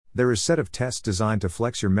There is set of tests designed to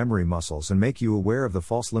flex your memory muscles and make you aware of the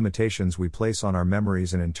false limitations we place on our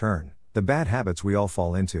memories and in turn, the bad habits we all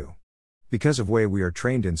fall into. Because of way we are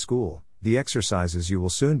trained in school, the exercises you will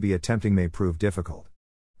soon be attempting may prove difficult.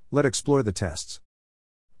 Let's explore the tests.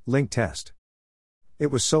 Link test. It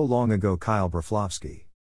was so long ago. Kyle Broflovsky.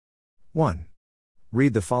 1.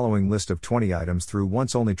 Read the following list of 20 items through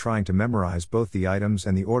once only, trying to memorize both the items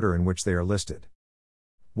and the order in which they are listed.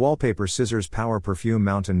 Wallpaper, scissors, power, perfume,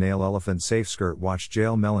 mountain, nail, elephant, safe, skirt, watch,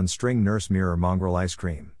 jail, melon, string, nurse, mirror, mongrel, ice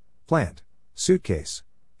cream, plant, suitcase,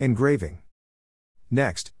 engraving.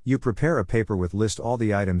 Next, you prepare a paper with list all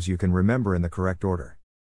the items you can remember in the correct order.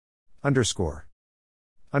 Underscore.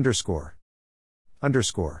 Underscore.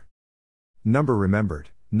 Underscore. Number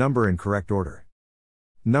remembered, number in correct order.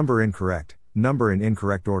 Number incorrect, number in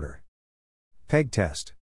incorrect order. Peg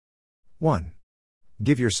test. 1.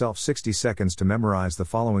 Give yourself 60 seconds to memorize the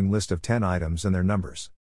following list of 10 items and their numbers.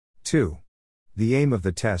 2. The aim of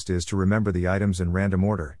the test is to remember the items in random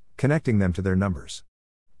order, connecting them to their numbers.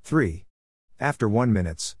 3. After 1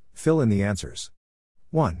 minute, fill in the answers.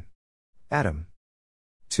 1. Atom.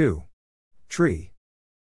 2. Tree.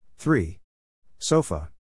 3. Sofa.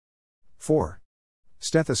 4.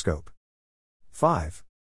 Stethoscope. 5.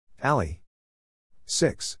 Alley.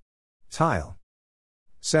 6. Tile.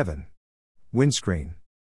 7. Windscreen.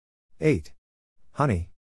 8. Honey.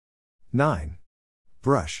 9.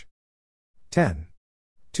 Brush. 10.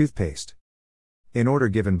 Toothpaste. In order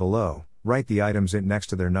given below, write the items in next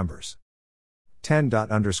to their numbers.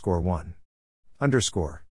 10._1.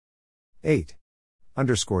 Underscore. 8.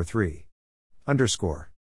 Underscore 3.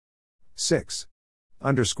 Underscore. 6.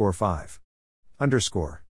 Underscore 5.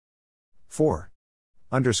 Underscore. 4.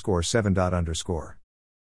 Underscore 7. Underscore.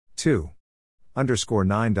 2. Underscore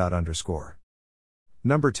 9. Underscore.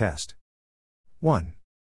 Number test. 1.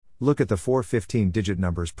 Look at the 4 15-digit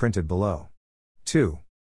numbers printed below. 2.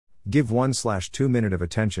 Give 1/2 minute of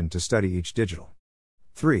attention to study each digital.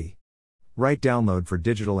 3. Write download for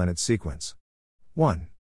digital and its sequence. 1.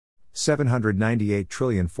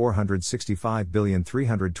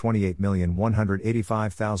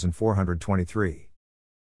 798,465,328,185,423.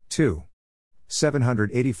 2.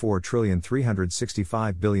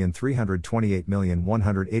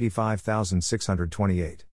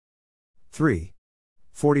 784,365,328,185,628. 3.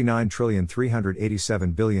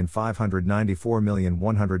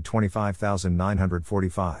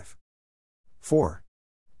 49,387,594,125,945. 4.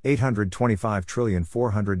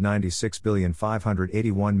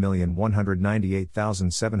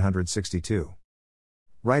 825,496,581,198,762.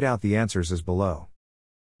 Write out the answers as below.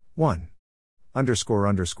 1. Underscore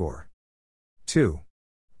underscore. 2.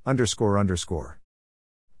 Underscore underscore.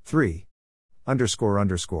 3. Underscore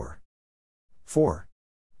underscore. 4.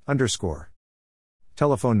 Underscore.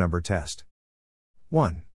 Telephone number test.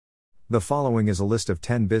 1. The following is a list of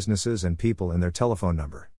 10 businesses and people and their telephone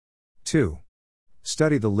number. 2.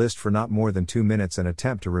 Study the list for not more than 2 minutes and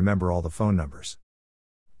attempt to remember all the phone numbers.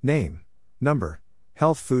 Name. Number.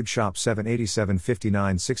 Health Food Shop 787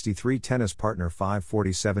 59 63 Tennis Partner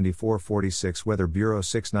 540 74 46 Weather Bureau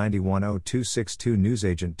 691 0262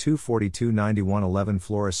 Newsagent 242 91 11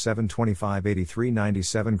 Florist 725 83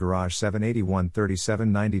 97 Garage 781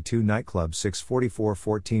 37 92 Nightclub 644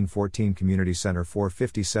 14 14 Community Center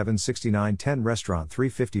 457 69 10 Restaurant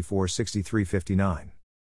 354 63 59.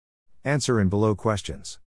 Answer in below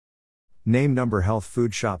questions. Name, number, health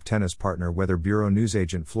food shop, tennis partner, weather bureau,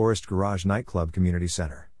 newsagent, florist, garage, nightclub, community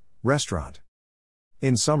center, restaurant.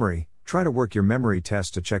 In summary, try to work your memory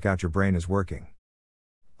test to check out your brain is working.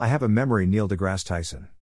 I have a memory. Neil deGrasse Tyson.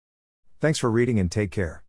 Thanks for reading and take care.